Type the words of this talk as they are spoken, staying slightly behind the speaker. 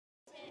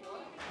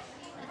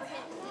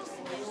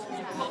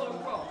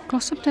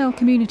Glossopdale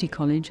Community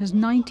College has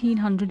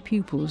 1,900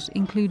 pupils,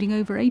 including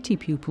over 80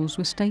 pupils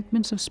with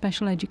statements of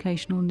special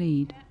educational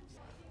need.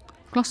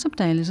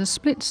 Glossopdale is a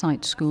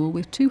split-site school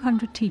with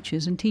 200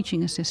 teachers and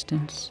teaching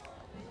assistants.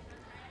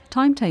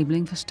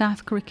 Timetabling for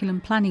staff curriculum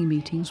planning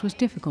meetings was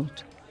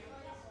difficult.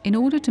 In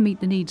order to meet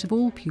the needs of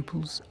all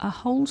pupils, a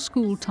whole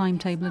school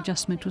timetable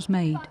adjustment was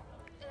made.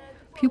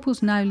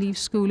 Pupils now leave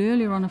school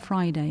earlier on a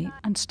Friday,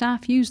 and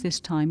staff use this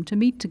time to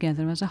meet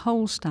together as a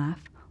whole staff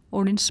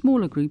or in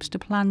smaller groups to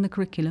plan the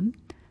curriculum,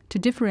 to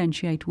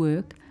differentiate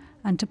work,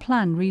 and to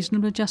plan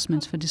reasonable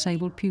adjustments for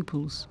disabled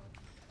pupils.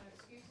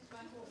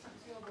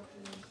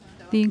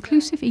 The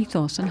inclusive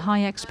ethos and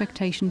high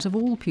expectations of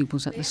all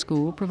pupils at the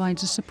school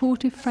provides a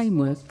supportive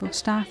framework for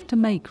staff to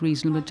make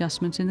reasonable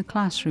adjustments in the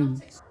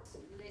classroom.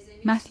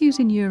 Matthew's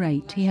in Year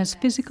 8. He has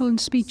physical and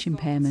speech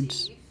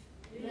impairments.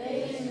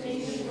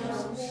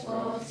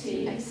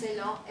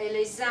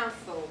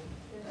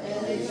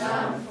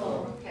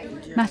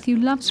 Matthew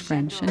loves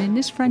French, and in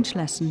this French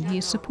lesson he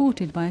is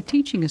supported by a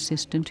teaching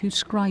assistant who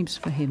scribes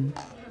for him.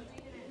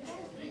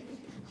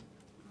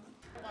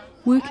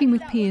 Working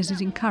with peers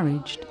is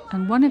encouraged,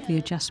 and one of the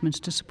adjustments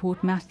to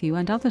support Matthew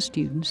and other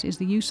students is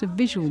the use of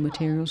visual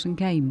materials and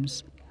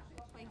games.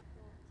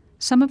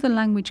 Some of the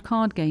language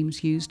card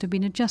games used have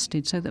been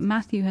adjusted so that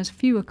Matthew has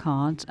fewer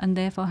cards and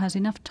therefore has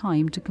enough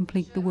time to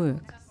complete the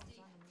work.